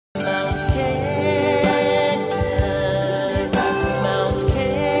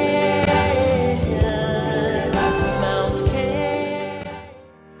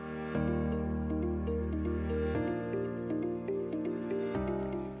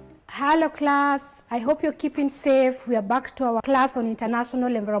Hello class, I hope you're keeping safe. We are back to our class on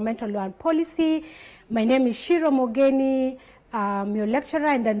international environmental law and policy. My name is Shiro Mogeni. I'm your lecturer,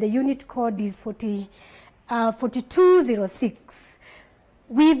 and then the unit code is 4206.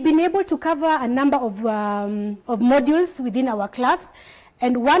 We've been able to cover a number of modules within our class,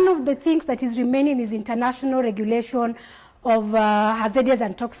 and one of the things that is remaining is international regulation of hazardous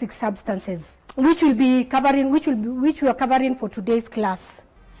and toxic substances, which we are covering for today's class.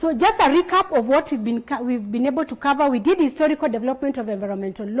 So just a recap of what we've been able to cover. We did historical development of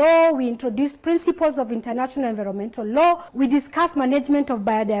environmental law. We introduced principles of international environmental law. We discussed management of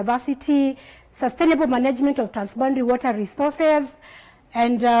biodiversity, sustainable management of transboundary water resources,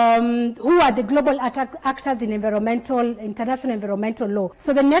 and who are the global actors in international environmental law.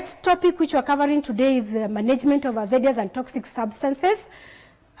 So the next topic which we're covering today is management of hazardous and toxic substances.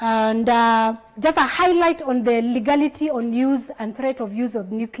 And just a highlight on the legality on use and threat of use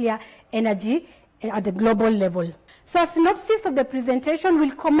of nuclear energy at the global level. So a synopsis of the presentation will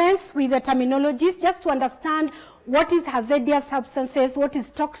commence with the terminologies just to understand what is hazardous substances, what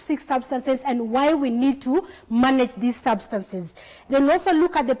is toxic substances, and why we need to manage these substances. Then we'll also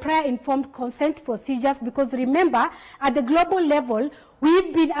look at the prior informed consent procedures, because remember, at the global level,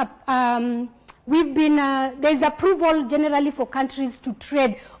 there's approval generally for countries to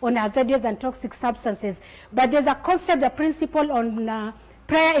trade on hazardous and toxic substances, but there's a concept, a principle on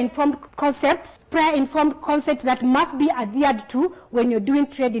prior informed consent that must be adhered to when you're doing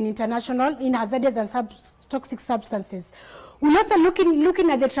trade in hazardous and toxic substances. We're also looking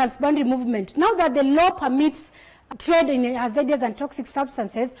at the transboundary movement. Now that the law permits trade in hazardous and toxic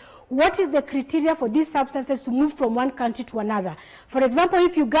substances, what is the criteria for these substances to move from one country to another? For example,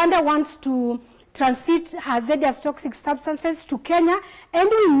 if Uganda wants to transit hazardous toxic substances to Kenya, and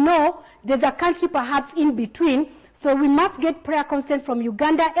we know there's a country perhaps in between, so we must get prior consent from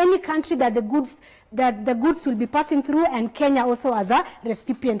Uganda, any country that the goods will be passing through, and Kenya also as a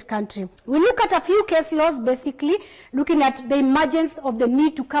recipient country. We look at a few case laws, basically looking at the emergence of the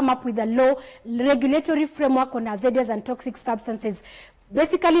need to come up with a law regulatory framework on hazardous and toxic substances.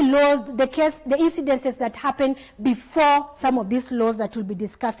 Basically laws, the incidences that happened before some of these laws that we'll be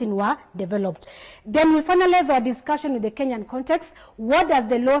discussing were developed. Then we finalize our discussion with the Kenyan context. What does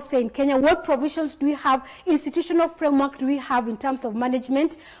the law say in Kenya? What provisions do we have, institutional framework do we have in terms of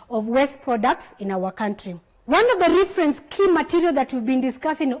management of waste products in our country? One of the reference key material that we've been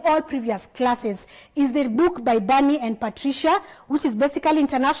discussing in all previous classes is the book by Barney and Patricia, which is basically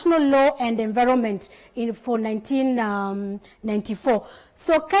International Law and Environment for 1994.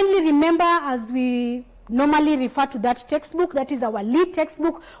 So kindly remember, as we normally refer to that textbook, that is our lead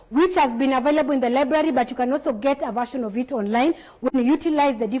textbook, which has been available in the library, but you can also get a version of it online when you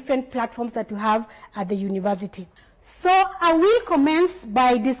utilize the different platforms that you have at the university. So I will commence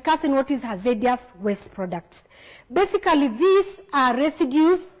by discussing what is hazardous waste products. Basically, these are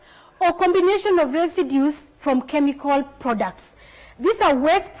residues or combination of residues from chemical products. These are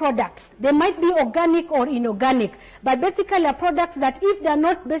waste products. They might be organic or inorganic, but basically are products that if they are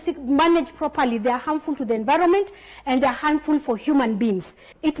not managed properly, they are harmful to the environment and they are harmful for human beings.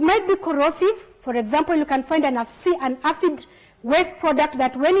 It might be corrosive. For example, you can find an acid waste product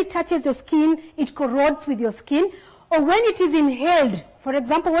that when it touches your skin, it corrodes with your skin. Or when it is inhaled, for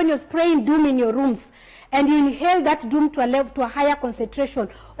example, when you're spraying doom in your rooms, and you inhale that doom to a higher concentration,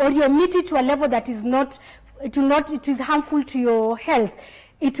 or you emit it to a level that is it is harmful to your health,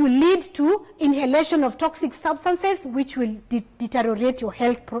 it will lead to inhalation of toxic substances, which will deteriorate your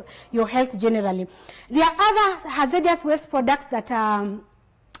health generally. There are other hazardous waste products that are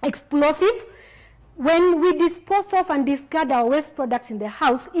explosive. When we dispose of and discard our waste products in the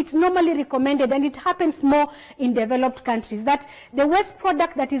house, it's normally recommended, and it happens more in developed countries, that the waste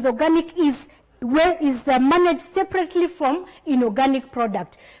product that is organic is managed separately from inorganic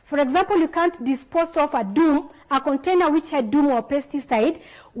product. For example, you can't dispose of a container which had doom or pesticide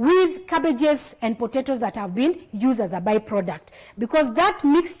with cabbages and potatoes that have been used as a byproduct, because that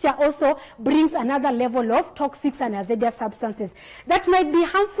mixture also brings another level of toxics and hazardous substances that might be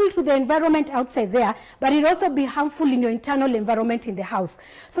harmful to the environment outside there, but it also be harmful in your internal environment in the house.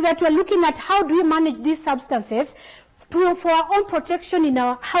 So that we're looking at how do we manage these substances for our own protection in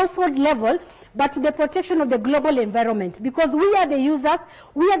our household level, but to the protection of the global environment, because we are the users,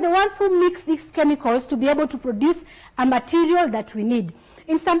 we are the ones who mix these chemicals to be able to produce a material that we need.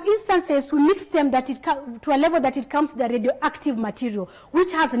 In some instances, we mix them to a level that it comes to the radioactive material,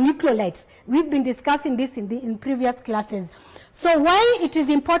 which has nucleotides. We've been discussing this in previous classes. So why it is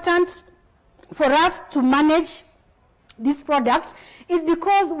important for us to manage this product is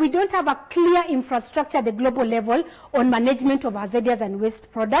because we don't have a clear infrastructure at the global level on management of hazardous and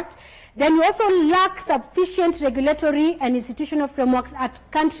waste products. Then we also lack sufficient regulatory and institutional frameworks at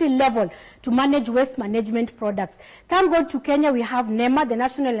country level to manage waste management products. Thank God to Kenya we have NEMA, the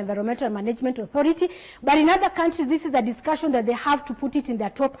National Environmental Management Authority, but in other countries this is a discussion that they have to put it in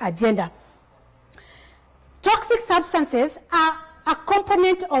their top agenda. Toxic substances are a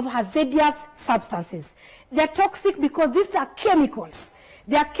component of hazardous substances. They're toxic because these are chemicals.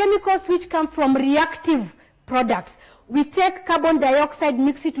 They are chemicals which come from reactive products. We take carbon dioxide,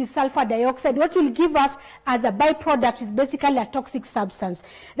 mix it with sulfur dioxide. What will give us as a byproduct is basically a toxic substance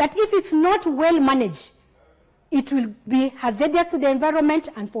that if it's not well managed, it will be hazardous to the environment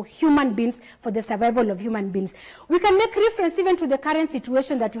and for human beings, for the survival of human beings. We can make reference even to the current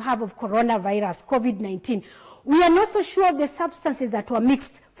situation that you have of coronavirus, COVID-19. We are not so sure of the substances that were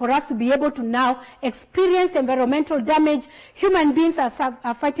mixed for us to be able to now experience environmental damage. Human beings are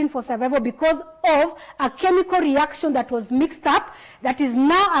fighting for survival because of a chemical reaction that was mixed up that is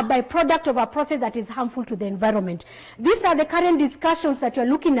now a byproduct of a process that is harmful to the environment. These are the current discussions that we're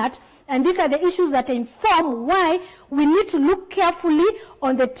looking at, and these are the issues that inform why we need to look carefully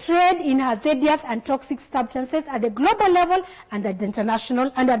on the trade in hazardous and toxic substances at the global level and at the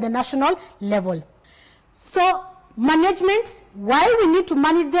international and at the national level. So management, why we need to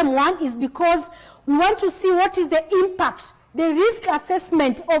manage them, one is because we want to see what is the impact, the risk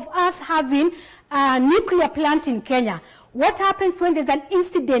assessment of us having a nuclear plant in Kenya. What happens when there's an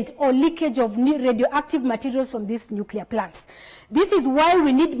incident or leakage of radioactive materials from these nuclear plants? This is why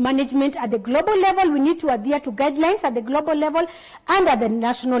we need management at the global level. We need to adhere to guidelines at the global level and at the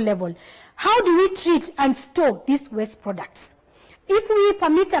national level. How do we treat and store these waste products? If we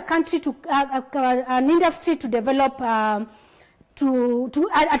permit a country to, an industry to develop, to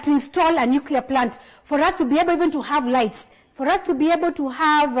install a nuclear plant, for us to be able even to have lights, for us to be able to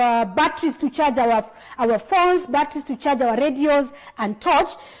have batteries to charge our phones, batteries to charge our radios and torch,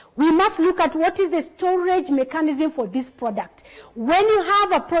 we must look at what is the storage mechanism for this product. When you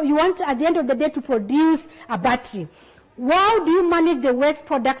have you want at the end of the day to produce a battery, how do you manage the waste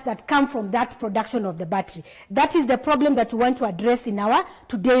products that come from that production of the battery? That is the problem that we want to address in our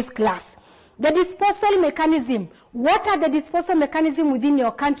today's class. The disposal mechanism. What are the disposal mechanisms within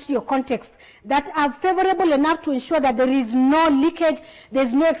your country or context that are favorable enough to ensure that there is no leakage, there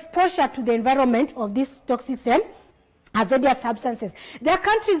is no exposure to the environment of these toxic hazardous substances? There are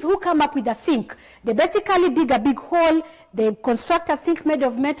countries who come up with a sink. They basically dig a big hole, they construct a sink made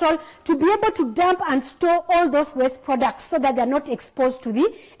of metal to be able to dump and store all those waste products so that they're not exposed to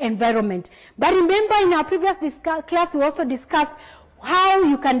the environment. But remember, in our previous class, we also discussed how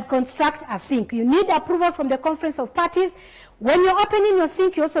you can construct a sink. You need approval from the Conference of Parties. When you're opening your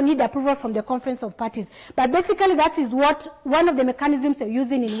sink, you also need approval from the Conference of Parties. But basically, that is what one of the mechanisms you're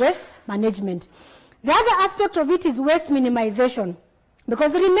using in waste management. The other aspect of it is waste minimization.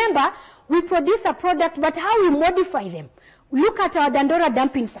 Because remember, we produce a product, but how we modify them. Look at our Dandora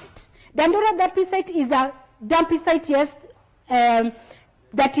dumping site. Dandora dumping site is a dumping site, yes,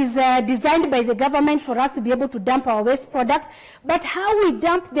 that is designed by the government for us to be able to dump our waste products. But how we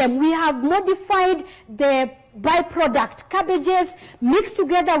dump them, we have modified the byproduct, cabbages mixed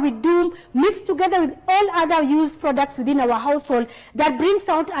together with doom, mixed together with all other used products within our household that brings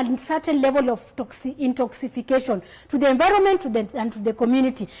out a certain level of intoxication to the environment and to the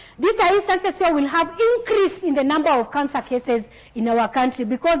community. These are instances where we'll have increase in the number of cancer cases in our country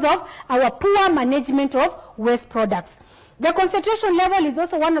because of our poor management of waste products. The concentration level is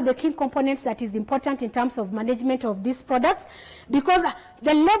also one of the key components that is important in terms of management of these products, because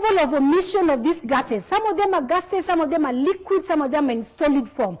the level of emission of these gases, some of them are gases, some of them are liquid, some of them are in solid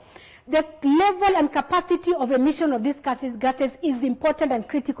form. The level and capacity of emission of these gases is important and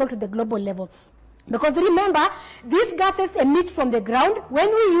critical to the global level. Because remember, these gases emit from the ground when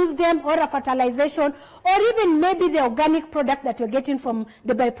we use them, or a fertilization, or even maybe the organic product that we're getting from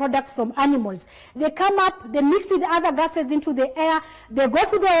the byproducts from animals. They come up, they mix with other gases into the air, they go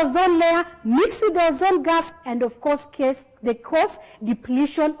to the ozone layer, mix with the ozone gas, and of course they cause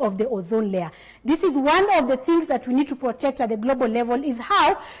depletion of the ozone layer. This is one of the things that we need to protect at the global level, is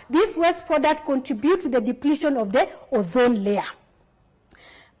how these waste products contribute to the depletion of the ozone layer.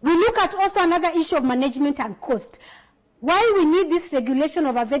 We look at also another issue of management and cost. Why we need this regulation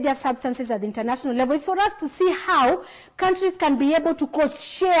of hazardous substances at the international level is for us to see how countries can be able to cost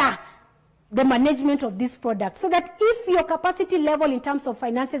share the management of this product, so that if your capacity level in terms of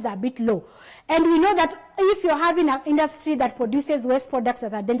finances are a bit low, and we know that if you're having an industry that produces waste products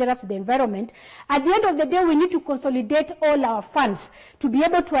that are dangerous to the environment, at the end of the day, we need to consolidate all our funds to be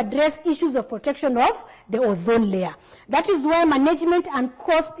able to address issues of protection of the ozone layer. That is why management and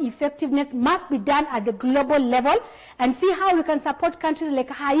cost effectiveness must be done at the global level, and see how we can support countries like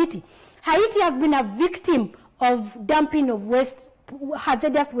Haiti. Haiti has been a victim of dumping of waste,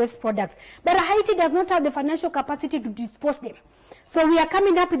 hazardous waste products, but Haiti does not have the financial capacity to dispose them. So we are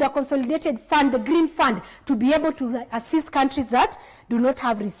coming up with a consolidated fund, the Green Fund, to be able to assist countries that do not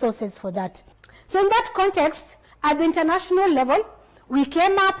have resources for that. So in that context, at the international level, we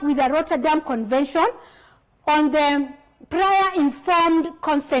came up with a Rotterdam Convention on the prior informed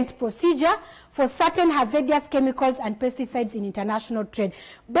consent procedure for certain hazardous chemicals and pesticides in international trade.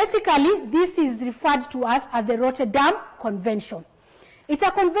 Basically, this is referred to us as the Rotterdam Convention. It's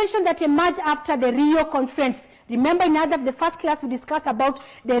a convention that emerged after the Rio Conference. Remember, in the first class we discussed about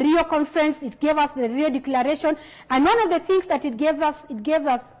the Rio Conference. It gave us the Rio Declaration, and one of the things that it gave us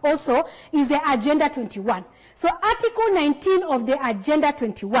also is the Agenda 21. So Article 19 of the Agenda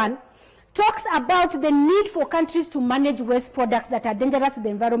 21 talks about the need for countries to manage waste products that are dangerous to the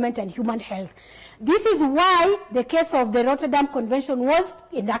environment and human health. This is why the case of the Rotterdam Convention was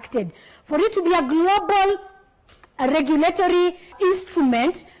enacted, for it to be a global regulatory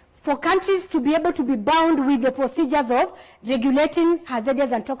instrument for countries to be able to be bound with the procedures of regulating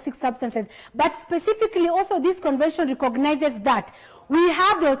hazardous and toxic substances. But specifically also, this convention recognizes that we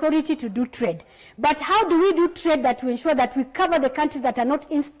have the authority to do trade. But how do we do trade that to ensure that we cover the countries that are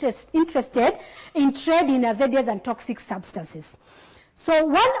not interested in trade in hazardous and toxic substances? So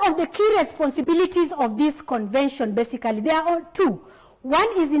one of the key responsibilities of this convention, basically, there are two. One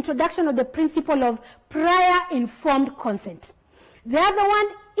is the introduction of the principle of prior informed consent. The other one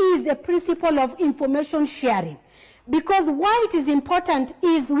is the principle of information sharing. Because why it is important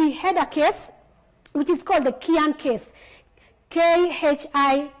is we had a case which is called the Kian case,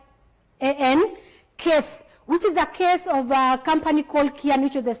 K-H-I-A-N case, which is a case of a company called Kian,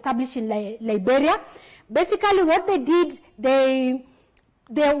 which was established in Liberia. Basically what they did, they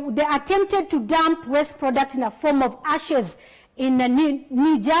attempted to dump waste product in a form of ashes in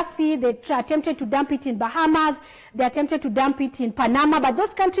New Jersey. They attempted to dump it in Bahamas. They attempted to dump it in Panama, but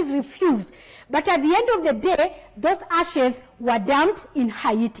those countries refused. But at the end of the day, those ashes were dumped in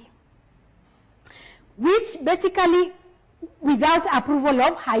Haiti, which basically without approval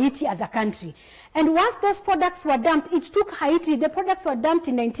of Haiti as a country. And once those products were dumped, it took Haiti, the products were dumped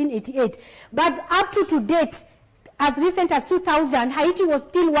in 1988. But up to date, as recent as 2000, Haiti was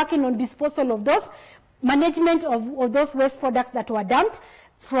still working on disposal of those, management of those waste products that were dumped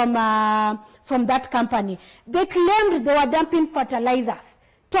from that company. They claimed they were dumping fertilizers,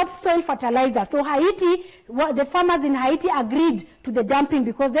 topsoil fertilizer. So Haiti, the farmers in Haiti agreed to the dumping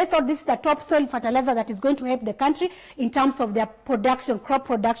because they thought this is the topsoil fertilizer that is going to help the country in terms of their production, crop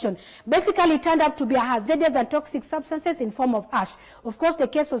production. Basically, it turned out to be a hazardous and toxic substances in form of ash. Of course, the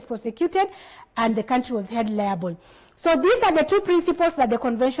case was prosecuted and the country was held liable. So these are the two principles that the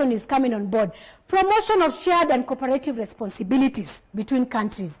convention is coming on board. Promotion of shared and cooperative responsibilities between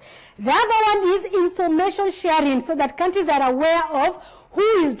countries. The other one is information sharing so that countries are aware of who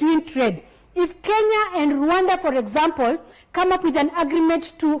is doing trade. If Kenya and Rwanda, for example, come up with an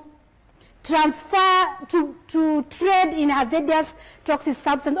agreement to transfer, to trade in hazardous toxic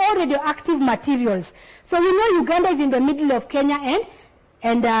substances or radioactive materials. So we know Uganda is in the middle of Kenya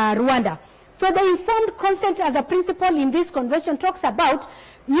and Rwanda. So the informed consent as a principle in this convention talks about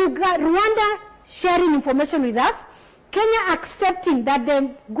Rwanda sharing information with us, Kenya accepting that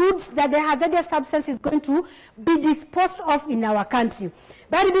the goods, that the hazardous substance is going to be disposed of in our country.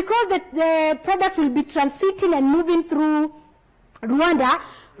 But because the product will be transiting and moving through Rwanda,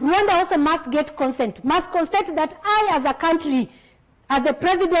 Rwanda also must get consent, must consent that I as a country, as the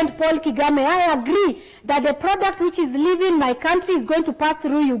President Paul Kagame, I agree that the product which is leaving my country is going to pass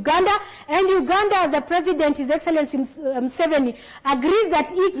through Uganda, and Uganda, as the President, His Excellency Museveni, agrees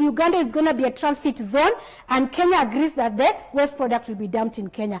that Uganda is going to be a transit zone, and Kenya agrees that the waste product will be dumped in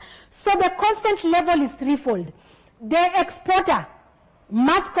Kenya. So the consent level is threefold. The exporter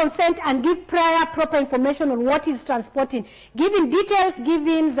must consent and give prior proper information on what is transporting, giving details,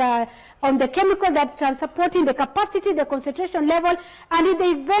 giving on the chemical that's transporting, the capacity, the concentration level, and in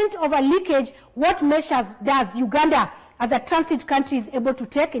the event of a leakage, what measures does Uganda as a transit country is able to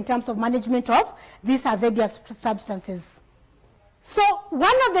take in terms of management of these hazardous substances. So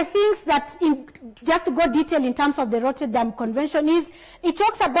one of the things that, just to go detail in terms of the Rotterdam Convention, is it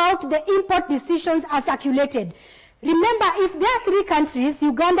talks about the import decisions are circulated. Remember, if there are 3 countries,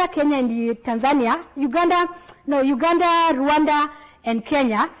 Uganda, Kenya, and Tanzania, Uganda, Rwanda, and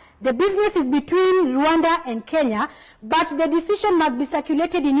Kenya, the business is between Rwanda and Kenya, but the decision must be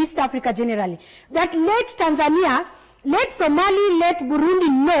circulated in East Africa generally. That let Tanzania, let Somali, let Burundi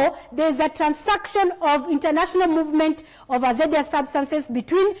know there is a transaction of international movement of hazardous substances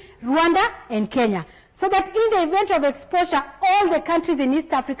between Rwanda and Kenya. So that in the event of exposure, all the countries in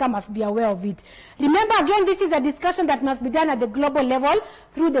East Africa must be aware of it. Remember, again, this is a discussion that must be done at the global level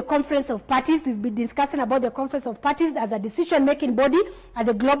through the Conference of Parties. We've been discussing about the Conference of Parties as a decision-making body at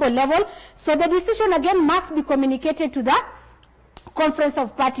the global level. So the decision, again, must be communicated to the Conference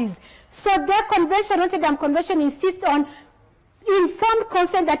of Parties. So their convention, Rotterdam Convention, insists on informed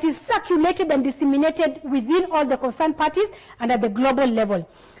consent that is circulated and disseminated within all the concerned parties and at the global level.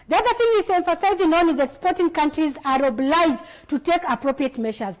 The other thing is emphasizing on is exporting countries are obliged to take appropriate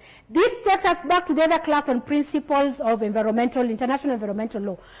measures. This takes us back to the other class on principles of international environmental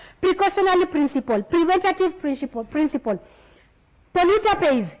law. Precautionary principle, preventative principle, polluter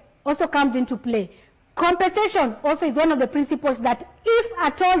pays also comes into play. Compensation also is one of the principles that if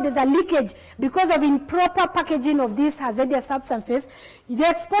at all there's a leakage because of improper packaging of these hazardous substances, the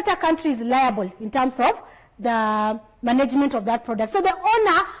exporter country is liable in terms of the management of that product. So the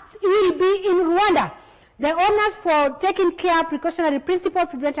owner will be in Rwanda. The owners for taking care, precautionary principle,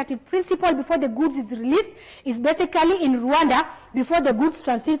 preventative principle before the goods is released is basically in Rwanda before the goods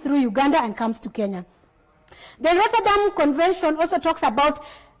transit through Uganda and comes to Kenya. The Rotterdam Convention also talks about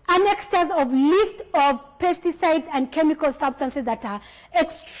annexes of list of pesticides and chemical substances that are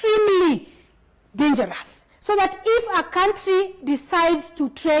extremely dangerous. So that if a country decides to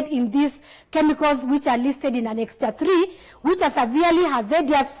trade in these chemicals which are listed in Annex 3, which are severely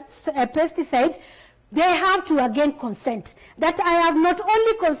hazardous pesticides, they have to again consent. That I have not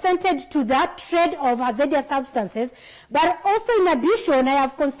only consented to that trade of hazardous substances, but also in addition, I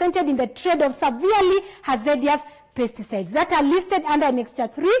have consented in the trade of severely hazardous pesticides that are listed under Annex 3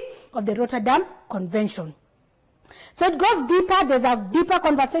 of the Rotterdam Convention. So it goes deeper. There's a deeper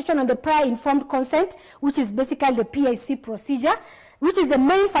conversation on the prior informed consent, which is basically the PIC procedure, which is the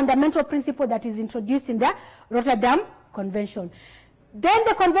main fundamental principle that is introduced in the Rotterdam Convention. Then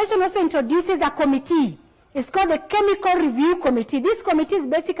the convention also introduces a committee. It's called the Chemical Review Committee. This committee is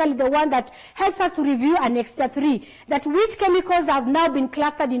basically the one that helps us to review Annex 3, that which chemicals have now been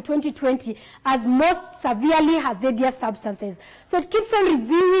clustered in 2020 as most severely hazardous substances. So it keeps on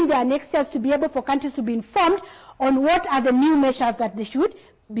reviewing the annexures to be able for countries to be informed on what are the new measures that they should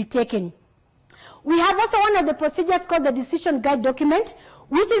be taken. We have also one of the procedures called the Decision Guide Document,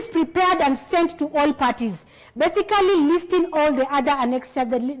 which is prepared and sent to all parties, basically listing all the other annexures,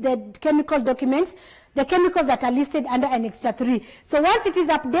 the chemical documents, the chemicals that are listed under Annex 3. So once it is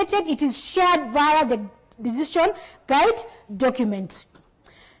updated, it is shared via the Decision Guide Document.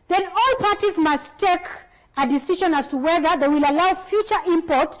 Then all parties must take a decision as to whether they will allow future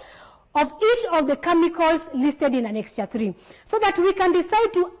import of each of the chemicals listed in Annex 3, so that we can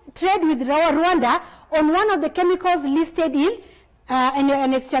decide to trade with Rwanda on one of the chemicals listed in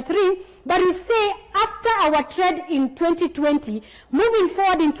Annex 3, but we say after our trade in 2020, moving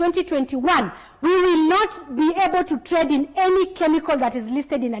forward in 2021, we will not be able to trade in any chemical that is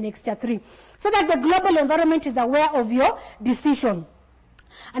listed in Annex 3, so that the global environment is aware of your decision.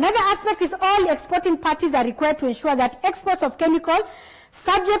 Another aspect is all exporting parties are required to ensure that exports of chemical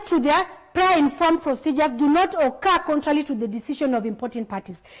subject to their prior informed procedures do not occur contrary to the decision of importing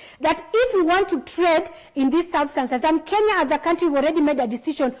parties. That if we want to trade in these substances, and Kenya as a country have already made a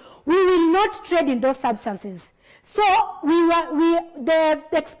decision, we will not trade in those substances. So the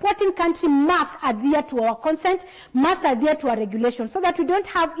exporting country must adhere to our consent, must adhere to our regulations, so that we don't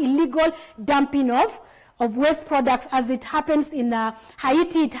have illegal dumping of waste products, as it happens in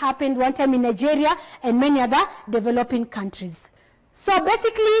Haiti, it happened one time in Nigeria, and many other developing countries. So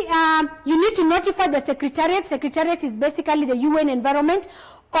basically, you need to notify the Secretariat. Secretariat is basically the UN environment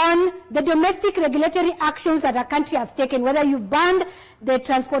on the domestic regulatory actions that a country has taken, whether you've banned the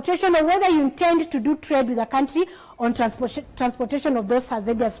transportation or whether you intend to do trade with a country on transportation of those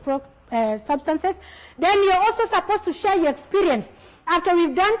hazardous substances. Then you're also supposed to share your experience. After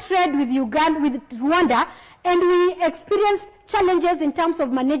we've done trade with Rwanda, and we experience challenges in terms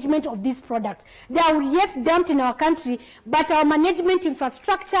of management of these products. They are, yes, dumped in our country, but our management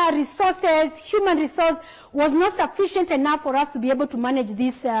infrastructure, resources, human resource was not sufficient enough for us to be able to manage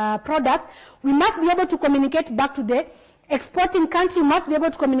these products. We must be able to communicate back to the exporting country, must be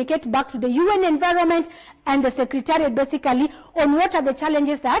able to communicate back to the UN environment and the Secretariat basically on what are the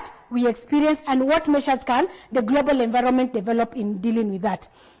challenges that we experience and what measures can the global environment develop in dealing with that.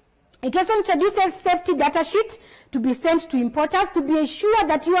 It also introduces safety data sheets to be sent to importers to be assured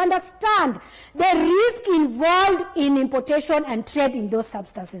that you understand the risk involved in importation and trade in those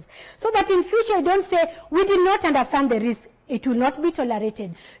substances. So that in future you don't say, we did not understand the risk. It will not be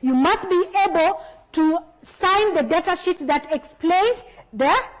tolerated. You must be able to sign the data sheet that explains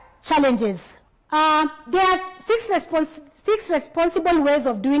the challenges. There are six responsible ways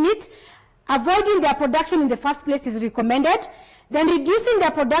of doing it. Avoiding their production in the first place is recommended. Then reducing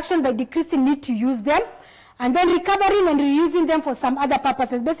their production by decreasing need to use them. And then recovering and reusing them for some other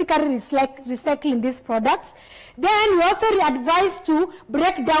purposes, basically recycling these products. Then we also advise to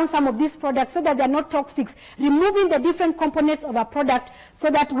break down some of these products so that they're not toxic, removing the different components of a product so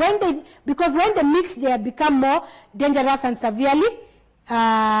that because when they mix, they become more dangerous and severely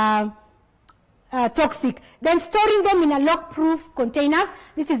toxic. Then storing them in a lock-proof containers.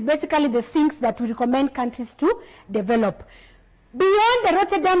 This is basically the things that we recommend countries to develop. Beyond the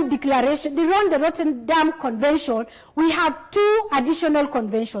Rotterdam Declaration, beyond the Rotterdam Convention, we have two additional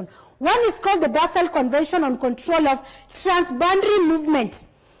conventions. One is called the Basel Convention on Control of Transboundary Movement.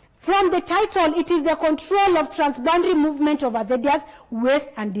 From the title, it is the control of transboundary movement of hazardous waste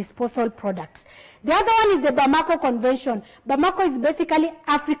and disposal products. The other one is the Bamako Convention. Bamako is basically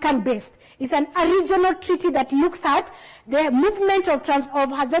African-based. It's a regional treaty that looks at the movement of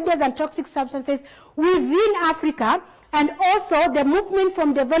hazardous and toxic substances within Africa, and also the movement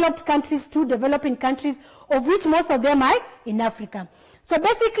from developed countries to developing countries, of which most of them are in Africa. So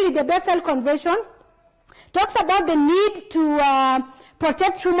basically, the Basel Convention talks about the need to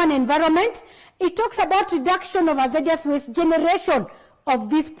protect human environment. It talks about reduction of hazardous waste, generation of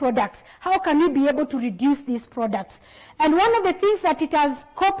these products. How can we be able to reduce these products? And one of the things that it has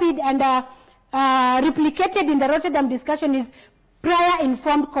copied and replicated in the Rotterdam discussion is prior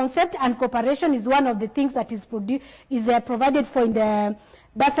informed concept, and cooperation is one of the things that is provided for in the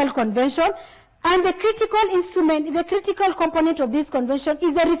Basel Convention. And the critical instrument, the critical component of this convention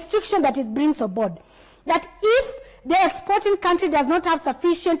is the restriction that it brings aboard. That if the exporting country does not have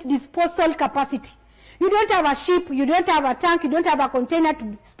sufficient disposal capacity, you don't have a ship, you don't have a tank, you don't have a container to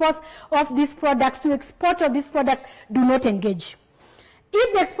dispose of these products, to export of these products, do not engage.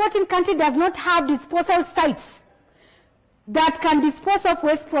 If the exporting country does not have disposal sites that can dispose of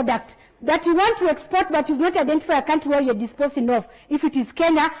waste product that you want to export, but you've not identified a country where you're disposing of. If it is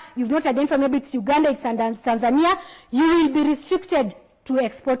Kenya, you've not identified, maybe it's Uganda, it's Tanzania, you will be restricted to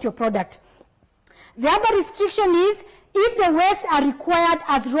export your product. The other restriction is if the waste are required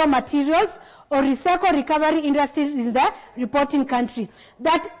as raw materials or recycle recovery industry in the reporting country,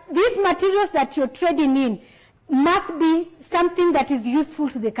 that these materials that you're trading in must be something that is useful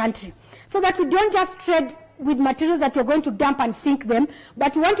to the country, so that we don't just trade with materials that you're going to dump and sink them,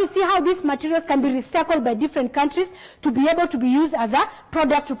 but we want to see how these materials can be recycled by different countries to be able to be used as a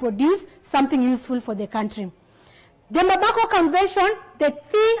product to produce something useful for the country. The Bamako Convention, the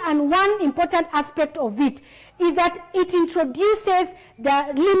thing and one important aspect of it is that it introduces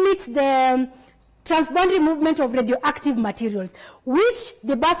limits the transboundary movement of radioactive materials, which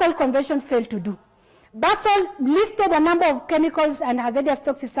the Basel Convention failed to do. Basel listed a number of chemicals and hazardous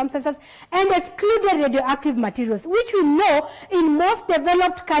toxic substances and excluded radioactive materials, which we know in most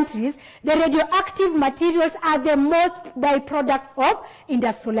developed countries, the radioactive materials are the most byproducts of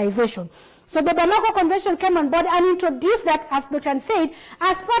industrialization. So the Bamako Convention came on board and introduced that aspect and said,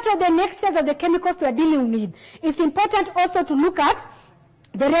 as part of the next stage of the chemicals we are dealing with, it's important also to look at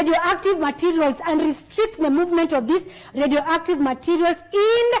the radioactive materials and restrict the movement of these radioactive materials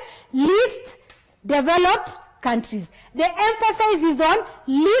in least developed countries. The emphasis is on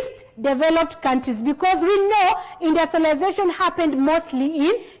least developed countries because we know industrialization happened mostly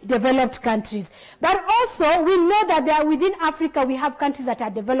in developed countries. But also we know that there within Africa we have countries that are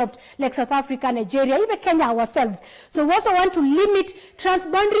developed like South Africa, Nigeria, even Kenya ourselves. So we also want to limit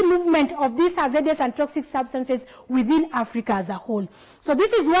transboundary movement of these hazardous and toxic substances within Africa as a whole. So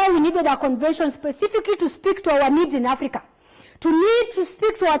this is why we needed a convention specifically to speak to our needs in Africa, to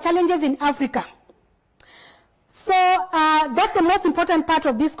speak to our challenges in Africa. So that's the most important part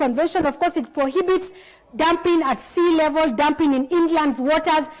of this convention. Of course, it prohibits dumping at sea level, dumping in inland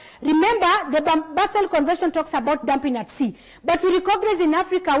waters. Remember, the Basel Convention talks about dumping at sea. But we recognize in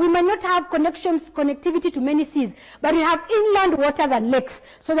Africa, we might not have connectivity to many seas, but we have inland waters and lakes,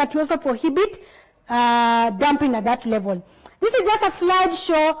 so that we also prohibit dumping at that level. This is just a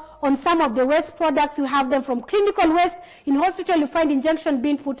slideshow on some of the waste products. You have them from clinical waste. In hospital, you find injection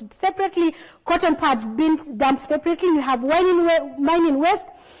being put separately, cotton pads being dumped separately. You have mining waste,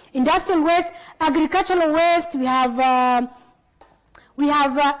 industrial waste, agricultural waste. We have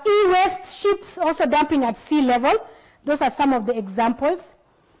e-waste, ships also dumping at sea level. Those are some of the examples.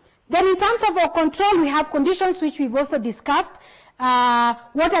 Then in terms of our control, we have conditions which we've also discussed.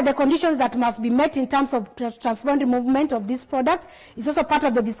 What are the conditions that must be met in terms of transboundary movement of these products? It's also part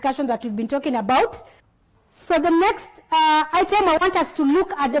of the discussion that we've been talking about. So the next item, I want us to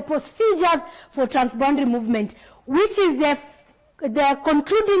look at the procedures for transboundary movement, which is the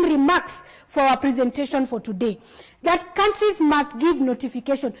concluding remarks for our presentation for today. That countries must give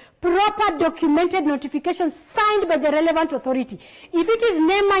notification, proper documented notification signed by the relevant authority. If it is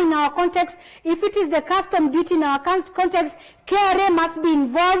NEMA in our context, if it is the custom duty in our context, KRA must be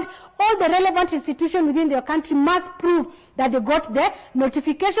involved. All the relevant institutions within their country must prove that they got the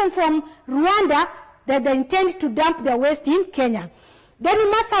notification from Rwanda that they intend to dump their waste in Kenya. Then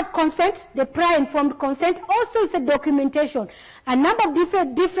we must have consent. The prior informed consent also is a documentation. A number of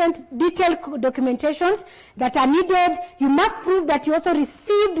different detailed documentations that are needed. You must prove that you also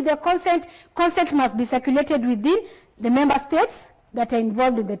received the consent. Consent must be circulated within the member states that are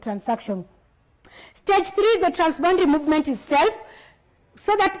involved in the transaction. Stage 3 is the transboundary movement itself,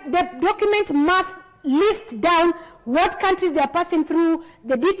 so that the document must list down what countries they are passing through,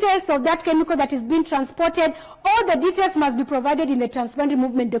 the details of that chemical that is being transported. All the details must be provided in the transboundary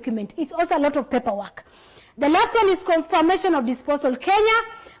movement document. It's also a lot of paperwork. The last one is confirmation of disposal. Kenya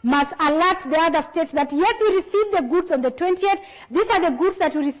must alert the other states that yes, we received the goods on the 20th. These are the goods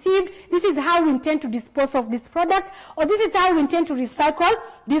that we received. This is how we intend to dispose of this product, or this is how we intend to recycle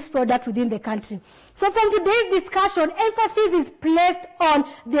this product within the country. So from today's discussion, emphasis is placed on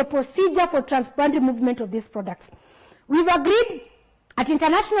the procedure for transboundary movement of these products. We've agreed at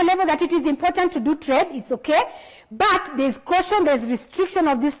international level that it is important to do trade. It's okay. But there's caution, there's restriction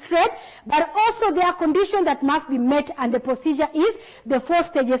of this trade, but also there are conditions that must be met, and the procedure is the 4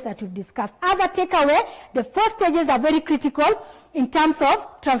 stages that we've discussed. As a takeaway, the 4 stages are very critical in terms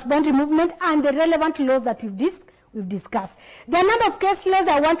of transboundary movement and the relevant laws that we've discussed. There are a number of case laws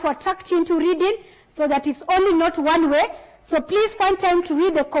I want to attract you into reading so that it's only not one way. So please find time to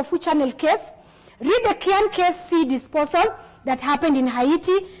read the Kofu Channel case, read the Kian case C disposal that happened in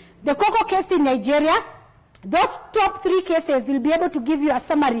Haiti, the Coco case in Nigeria. Those top 3 cases will be able to give you a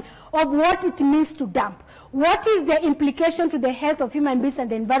summary of what it means to dump. What is the implication to the health of human beings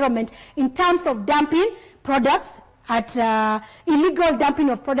and the environment in terms of dumping products, at illegal dumping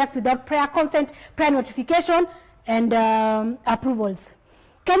of products without prior consent, prior notification, and approvals.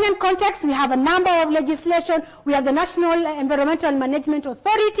 Kenyan context, we have a number of legislation. We have the National Environmental Management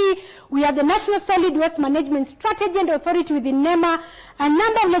Authority. We have the National Solid Waste Management Strategy and Authority within NEMA. A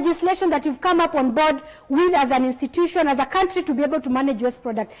number of legislation that you've come up on board with as an institution, as a country, to be able to manage waste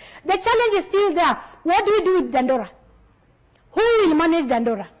product. The challenge is still there. What do we do with Dandora? Who will manage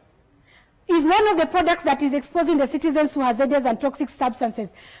Dandora? Is one of the products that is exposing the citizens to hazardous and toxic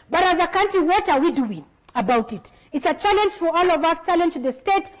substances. But as a country, what are we doing about it? It's a challenge for all of us, challenge to the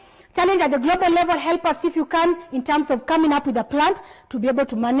state, challenge at the global level. Help us if you can in terms of coming up with a plan to be able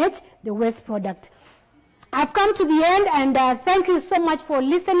to manage the waste product. I've come to the end, and thank you so much for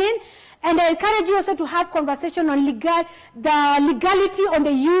listening. And I encourage you also to have conversation on the legality on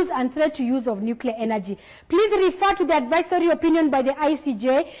the use and threat to use of nuclear energy. Please refer to the advisory opinion by the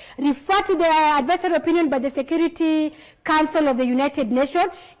ICJ, refer to the advisory opinion by the Security Council of the United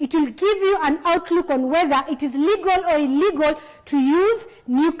Nations. It will give you an outlook on whether it is legal or illegal to use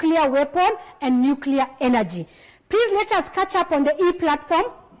nuclear weapon and nuclear energy. Please let us catch up on the e-platform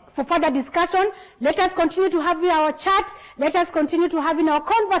for further discussion. Let us continue to have our chat. Let us continue to have in our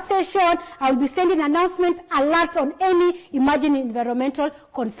conversation. I will be sending announcements, alerts on any emerging environmental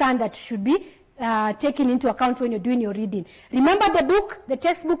concern that should be taken into account when you're doing your reading. Remember the book, the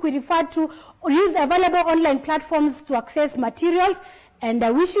textbook we referred to. Use available online platforms to access materials. And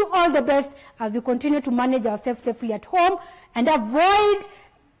I wish you all the best as we continue to manage ourselves safely at home and avoid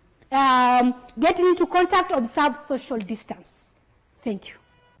getting into contact, observe social distance. Thank you.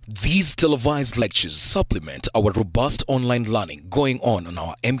 These televised lectures supplement our robust online learning going on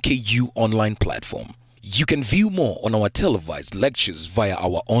our MKU online platform. You can view more on our televised lectures via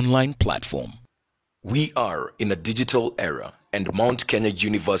our online platform. We are in a digital era, and Mount Kenya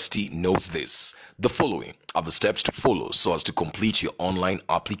University knows this. The following are the steps to follow so as to complete your online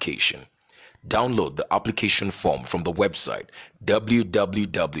application. Download the application form from the website www.mku.ac.ke.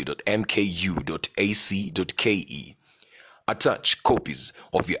 Attach copies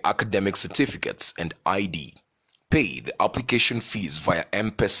of your academic certificates and ID. Pay the application fees via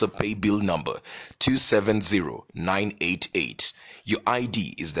M-Pesa pay bill number 270988. Your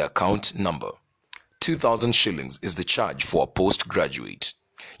ID is the account number. 2,000 shillings is the charge for a postgraduate.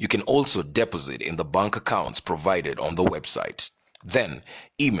 You can also deposit in the bank accounts provided on the website. Then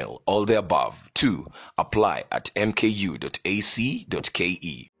email all the above to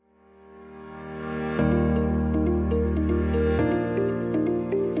apply@mku.ac.ke.